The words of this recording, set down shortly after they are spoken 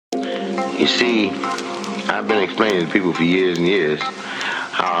You see, I've been explaining to people for years and years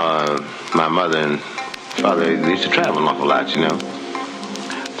how my mother and father used to travel an awful lot, you know.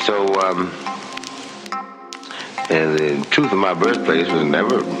 So, and the truth of my birthplace was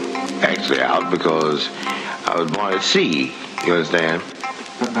never actually out because I was born at sea, you understand?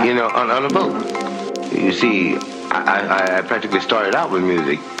 You know, on a boat. You see, I practically started out with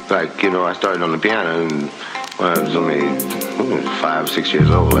music. Like, you know, I started on the piano when I was only 5, 6 years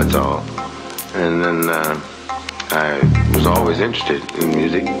old, that's all. And then I was always interested in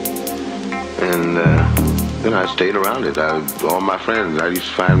music. And then I stayed around it. All my friends, I used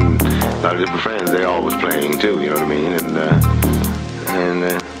to find a lot of different friends. They all was playing too, you know what I mean? And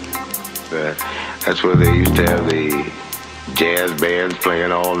that's where they used to have the jazz bands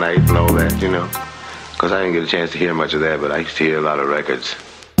playing all night and all that, you know. Because I didn't get a chance to hear much of that, but I used to hear a lot of records.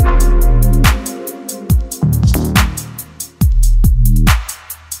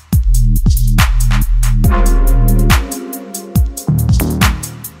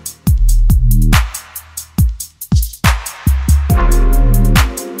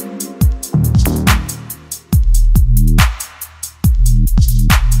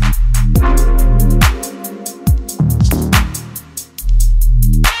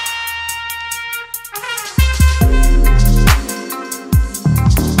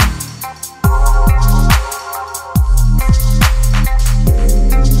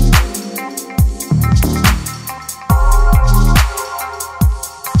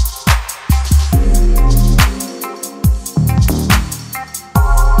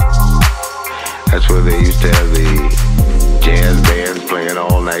 That's where they used to have the jazz bands playing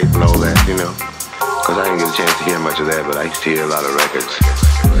all night and all that, you know. Because I didn't get a chance to hear much of that, but I used to hear a lot of records.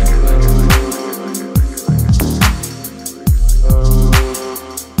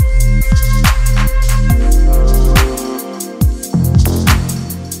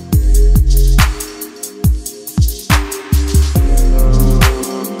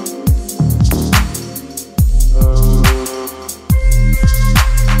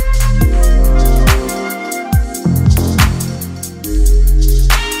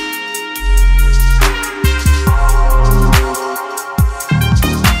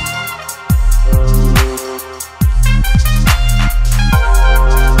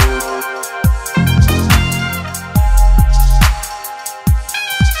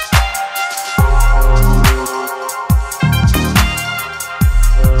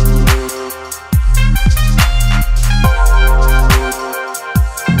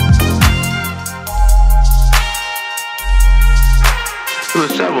 There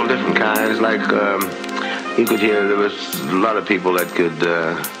were several different kinds, like you could hear there was a lot of people that could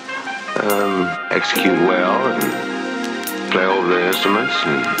execute well and play over the instruments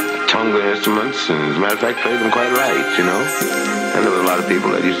and tongue the instruments, and as a matter of fact played them quite right, you know. And there was a lot of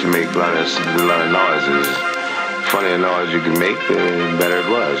people that used to make a lot of noises. The funnier noise you could make, the better it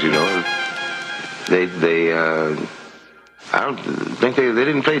was, you know. I don't think they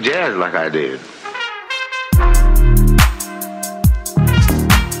didn't play jazz like I did.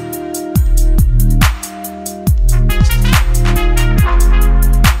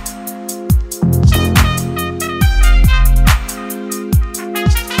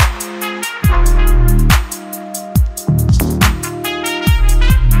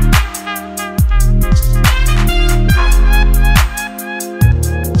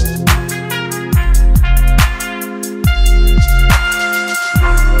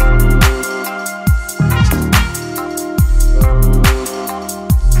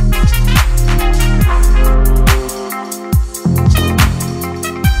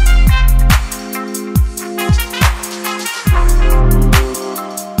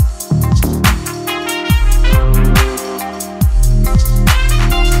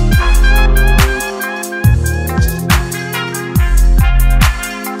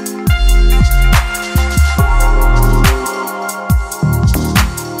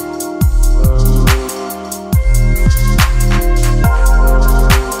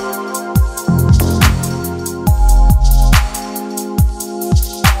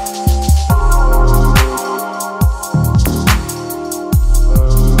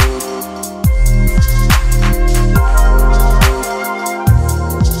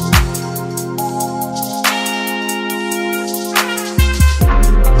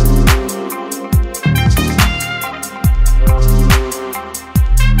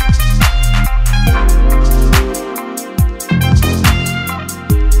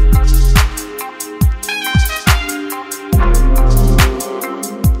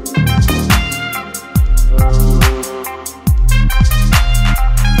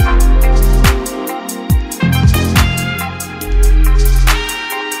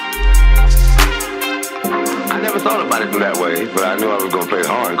 thought about it in that way, but I knew I was going to play the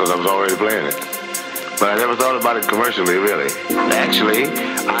horn because I was already playing it. But I never thought about it commercially, really. Actually,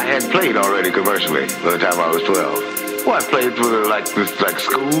 I had played already commercially by the time I was 12. Well, I played through like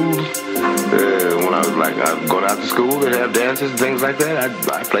schools. When I was going out to school, they'd have dances and things like that.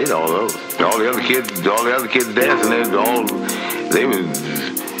 I played all those. All the other kids dancing. They were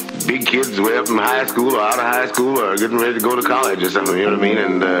big kids way up from high school or out of high school or getting ready to go to college or something. You know what I mean?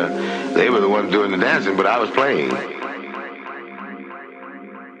 And they were the ones doing the dancing, but I was playing.